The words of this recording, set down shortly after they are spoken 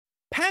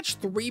Patch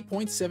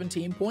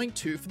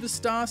 3.17.2 for the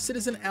Star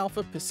Citizen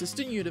Alpha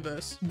Persistent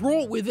Universe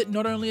brought with it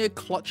not only a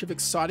clutch of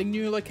exciting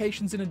new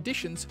locations and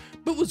additions,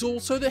 but was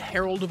also the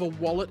herald of a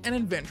wallet and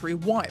inventory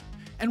wipe.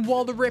 And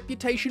while the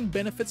reputation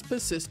benefits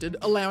persisted,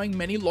 allowing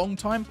many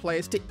long-time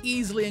players to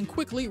easily and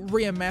quickly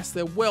re-amass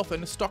their wealth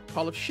in a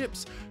stockpile of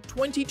ships,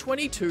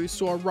 2022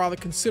 saw a rather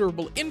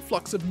considerable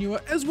influx of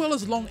newer as well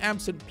as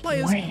long-absent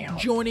players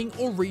joining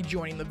or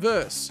rejoining the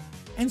verse.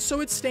 And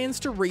so it stands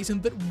to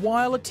reason that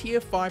while a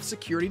Tier 5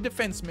 security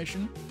defense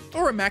mission,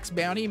 or a max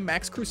bounty,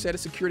 max crusader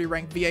security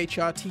rank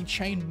VHRT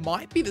chain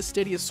might be the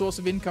steadiest source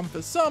of income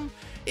for some,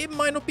 it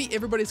might not be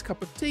everybody's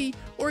cup of tea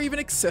or even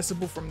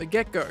accessible from the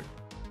get-go.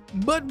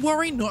 But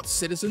worry not,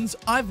 citizens,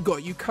 I've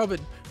got you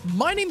covered.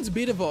 My name's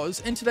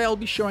BeardofOz, and today I'll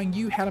be showing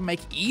you how to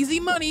make easy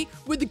money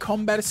with the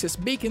combat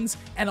assist beacons,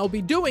 and I'll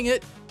be doing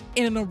it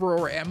in an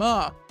Aurora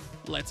MR.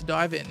 Let's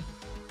dive in.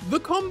 The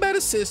combat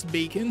assist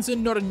beacons are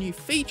not a new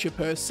feature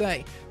per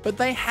se, but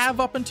they have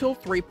up until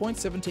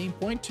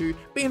 3.17.2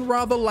 been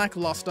rather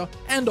lackluster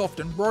and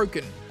often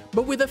broken.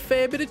 But with a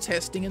fair bit of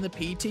testing in the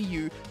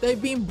PTU,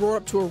 they've been brought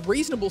up to a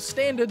reasonable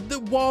standard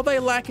that while they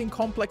lack in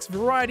complex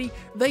variety,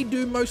 they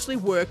do mostly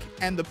work,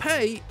 and the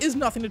pay is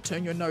nothing to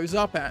turn your nose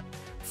up at.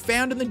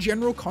 Found in the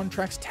General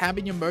Contracts tab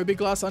in your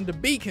Mobiglass under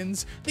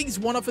Beacons, these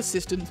one-off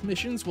assistance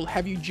missions will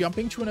have you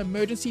jumping to an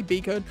emergency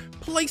beacon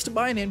placed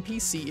by an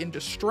NPC in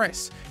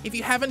distress. If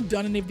you haven't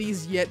done any of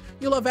these yet,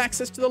 you'll have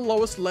access to the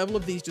lowest level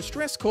of these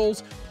distress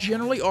calls,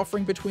 generally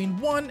offering between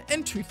 1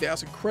 and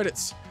 2,000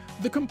 credits.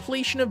 The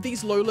completion of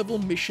these low-level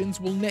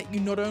missions will net you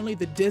not only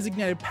the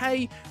designated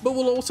pay, but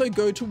will also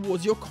go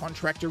towards your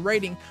contractor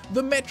rating,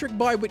 the metric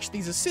by which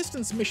these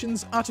assistance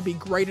missions are to be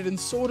graded and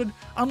sorted,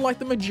 unlike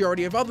the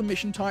majority of other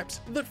mission types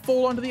that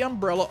fall under the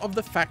umbrella of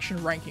the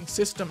faction ranking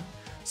system.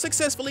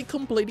 Successfully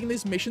completing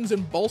these missions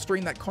and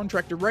bolstering that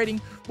contractor rating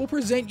will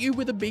present you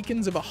with the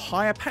beacons of a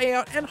higher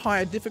payout and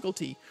higher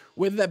difficulty,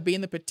 whether that be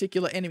in the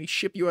particular enemy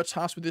ship you are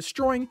tasked with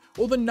destroying,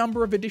 or the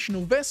number of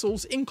additional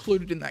vessels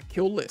included in that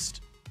kill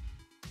list.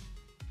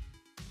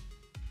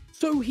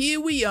 So here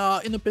we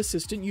are in the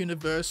Persistent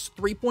Universe.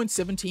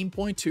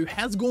 3.17.2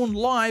 has gone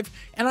live,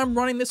 and I'm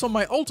running this on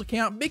my alt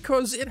account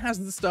because it has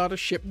the starter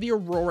ship, the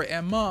Aurora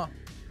MR.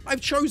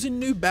 I've chosen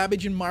New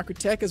Babbage and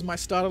Microtech as my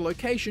starter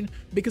location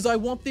because I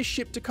want this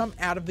ship to come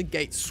out of the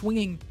gate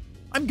swinging.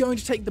 I'm going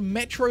to take the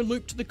Metro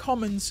Loop to the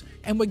Commons,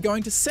 and we're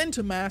going to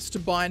Center Mass to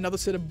buy another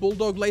set of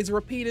Bulldog laser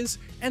repeaters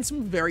and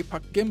some very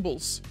puck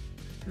gimbals.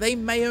 They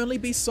may only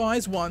be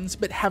size 1s,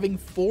 but having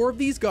 4 of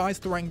these guys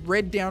throwing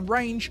red down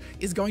range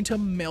is going to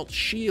melt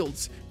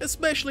shields,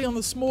 especially on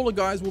the smaller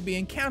guys we'll be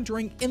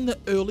encountering in the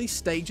early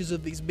stages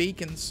of these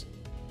beacons.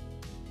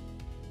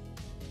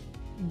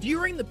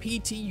 During the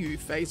PTU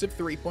phase of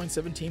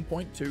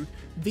 3.17.2,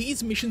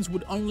 these missions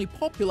would only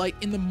populate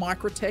in the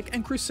Microtech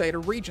and Crusader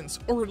regions,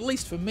 or at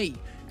least for me,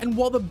 and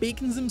while the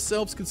beacons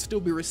themselves could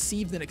still be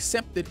received and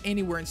accepted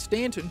anywhere in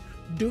Stanton,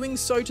 doing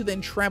so to then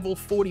travel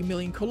 40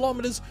 million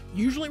kilometers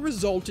usually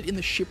resulted in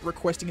the ship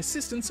requesting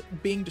assistance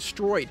being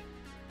destroyed.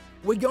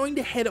 We're going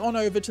to head on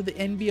over to the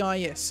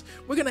NBIS.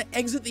 We're going to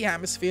exit the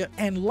atmosphere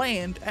and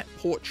land at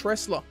Port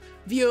Tressler.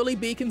 The early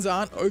beacons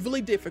aren't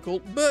overly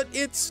difficult, but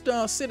it's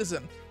Star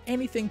Citizen.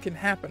 Anything can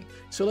happen,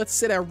 so let's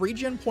set our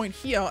regen point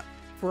here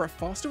for a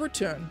faster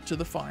return to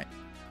the fight.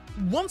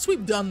 Once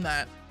we've done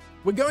that,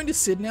 we're going to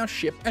sit in our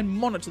ship and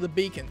monitor the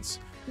beacons.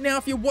 Now,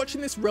 if you're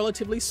watching this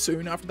relatively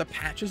soon after the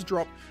patches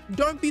drop,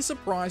 don't be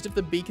surprised if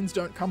the beacons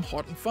don't come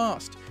hot and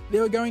fast.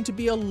 There are going to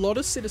be a lot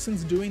of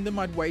citizens doing them,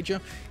 I'd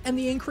wager, and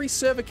the increased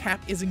server cap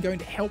isn't going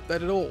to help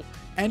that at all.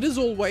 And as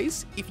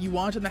always, if you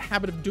aren't in the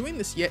habit of doing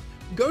this yet,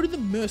 go to the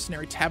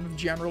Mercenary tab of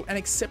General and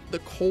accept the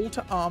Call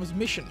to Arms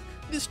mission.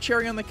 This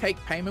cherry on the cake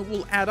payment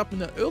will add up in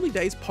the early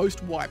days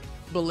post-wipe,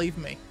 believe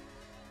me.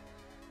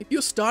 If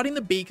you're starting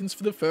the beacons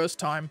for the first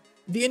time,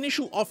 the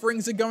initial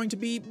offerings are going to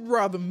be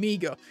rather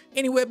meager,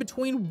 anywhere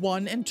between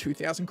 1 and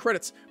 2,000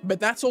 credits, but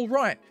that's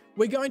alright.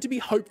 We're going to be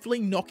hopefully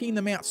knocking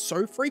them out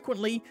so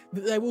frequently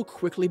that they will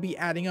quickly be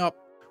adding up.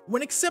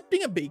 When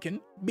accepting a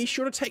beacon, be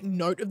sure to take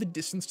note of the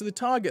distance to the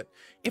target.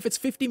 If it's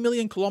 50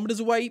 million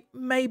kilometers away,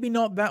 maybe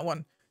not that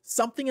one.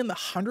 Something in the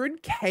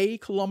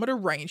 100k kilometer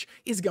range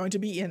is going to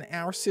be in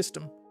our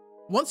system.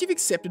 Once you've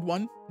accepted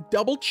one,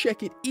 double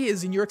check it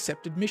is in your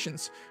accepted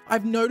missions.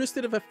 I've noticed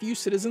that if a few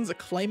citizens are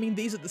claiming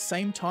these at the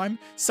same time,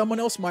 someone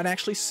else might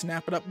actually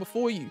snap it up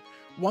before you.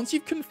 Once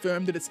you've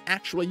confirmed that it's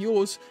actually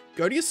yours,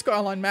 go to your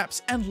Skyline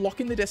maps and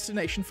lock in the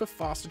destination for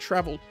faster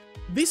travel.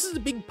 This is a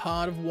big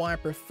part of why I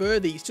prefer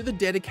these to the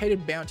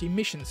dedicated bounty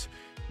missions.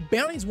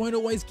 Bounties won't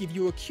always give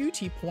you a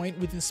QT point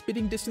within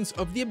spitting distance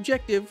of the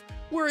objective,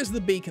 whereas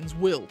the beacons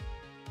will.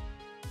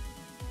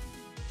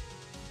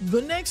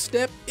 The next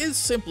step is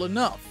simple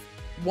enough.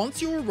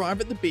 Once you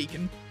arrive at the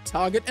beacon,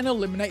 target and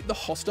eliminate the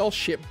hostile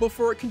ship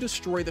before it can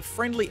destroy the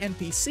friendly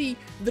NPC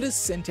that has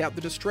sent out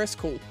the distress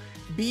call.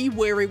 Be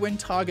wary when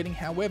targeting,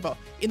 however.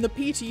 In the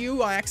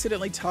PTU, I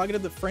accidentally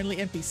targeted the friendly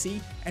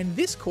NPC, and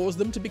this caused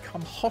them to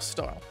become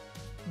hostile.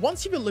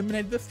 Once you've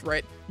eliminated the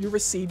threat, you'll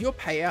receive your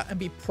payout and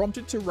be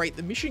prompted to rate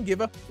the mission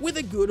giver with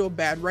a good or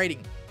bad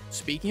rating.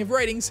 Speaking of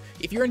ratings,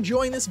 if you're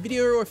enjoying this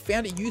video or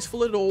found it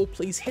useful at all,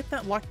 please hit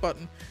that like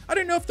button. I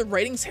don't know if the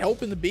ratings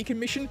help in the beacon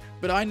mission,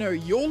 but I know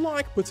your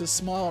like puts a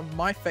smile on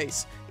my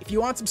face. If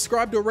you aren't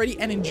subscribed already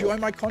and enjoy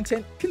my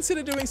content,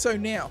 consider doing so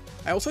now.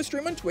 I also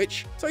stream on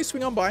Twitch, so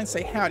swing on by and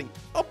say howdy.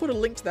 I'll put a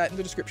link to that in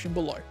the description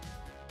below.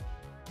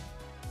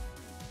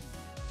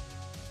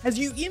 As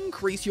you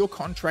increase your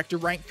contractor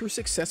rank through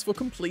successful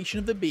completion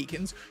of the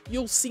beacons,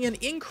 you'll see an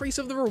increase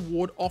of the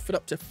reward offered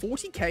up to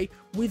 40k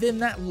within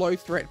that low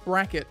threat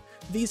bracket.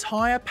 These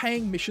higher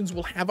paying missions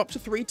will have up to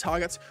 3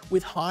 targets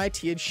with higher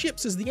tiered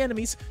ships as the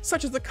enemies,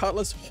 such as the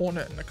Cutlass,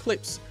 Hornet and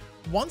Eclipse.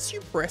 Once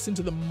you press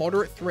into the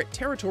moderate threat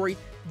territory,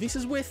 this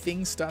is where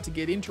things start to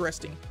get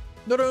interesting.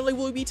 Not only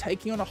will you be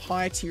taking on a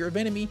higher tier of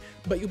enemy,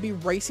 but you'll be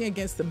racing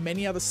against the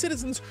many other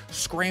citizens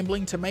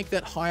scrambling to make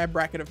that higher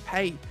bracket of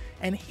pay.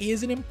 And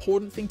here's an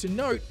important thing to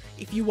note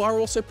if you are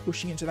also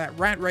pushing into that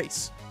rat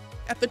race.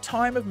 At the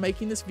time of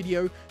making this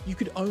video, you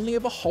could only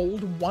ever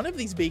hold one of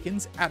these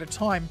beacons at a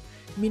time,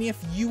 meaning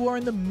if you are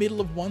in the middle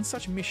of one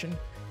such mission,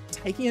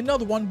 taking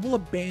another one will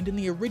abandon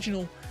the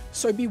original,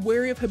 so be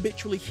wary of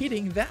habitually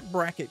hitting that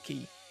bracket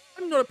key.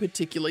 I'm not a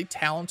particularly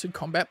talented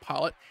combat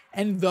pilot,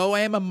 and though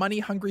I am a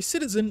money-hungry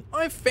citizen,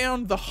 I've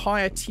found the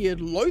higher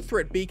tiered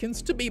low-threat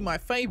beacons to be my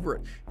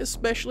favourite,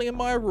 especially in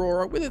my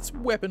Aurora with its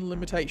weapon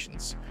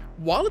limitations.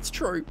 While it's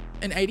true,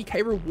 an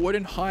 80k reward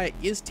and higher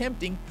is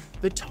tempting,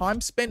 the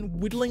time spent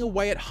whittling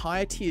away at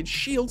higher tiered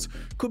shields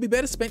could be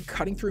better spent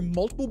cutting through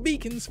multiple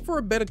beacons for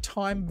a better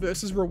time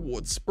versus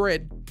reward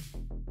spread.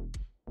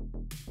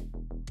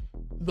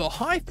 The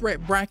high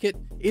threat bracket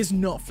is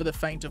not for the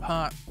faint of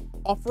heart.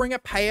 Offering a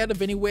payout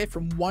of anywhere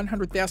from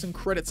 100,000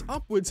 credits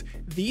upwards,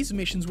 these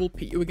missions will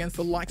pit you against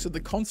the likes of the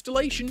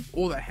Constellation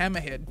or the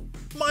Hammerhead.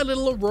 My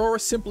little Aurora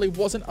simply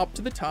wasn't up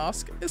to the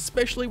task,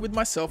 especially with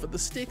myself at the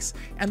sticks,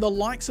 and the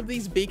likes of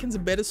these beacons are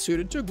better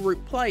suited to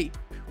group play.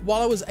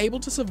 While I was able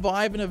to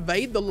survive and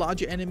evade the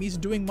larger enemies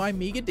doing my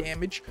meager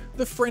damage,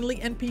 the friendly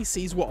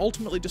NPCs were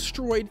ultimately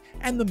destroyed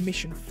and the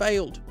mission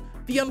failed.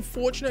 The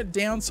unfortunate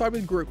downside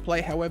with group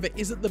play, however,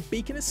 is that the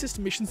beacon assist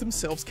missions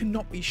themselves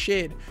cannot be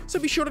shared, so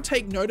be sure to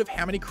take note of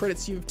how many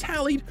credits you've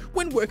tallied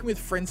when working with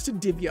friends to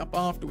divvy up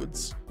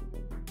afterwards.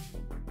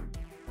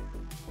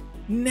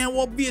 Now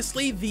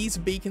obviously, these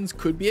beacons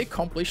could be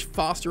accomplished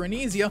faster and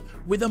easier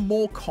with a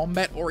more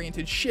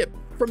combat-oriented ship,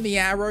 from the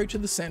Arrow to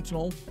the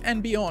Sentinel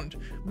and beyond,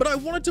 but I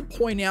wanted to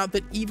point out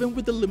that even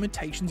with the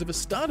limitations of a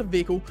starter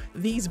vehicle,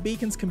 these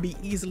beacons can be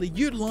easily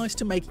utilised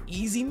to make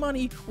easy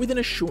money within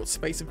a short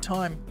space of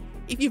time.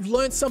 If you've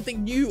learned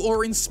something new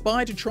or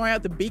inspired to try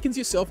out the beacons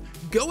yourself,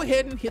 go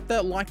ahead and hit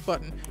that like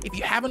button. If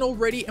you haven't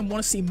already and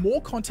want to see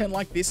more content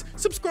like this,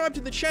 subscribe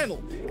to the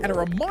channel. And a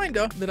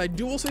reminder that I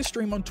do also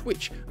stream on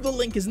Twitch, the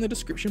link is in the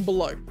description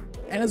below.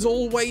 And as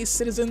always,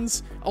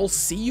 citizens, I'll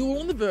see you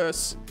all in the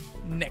verse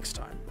next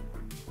time.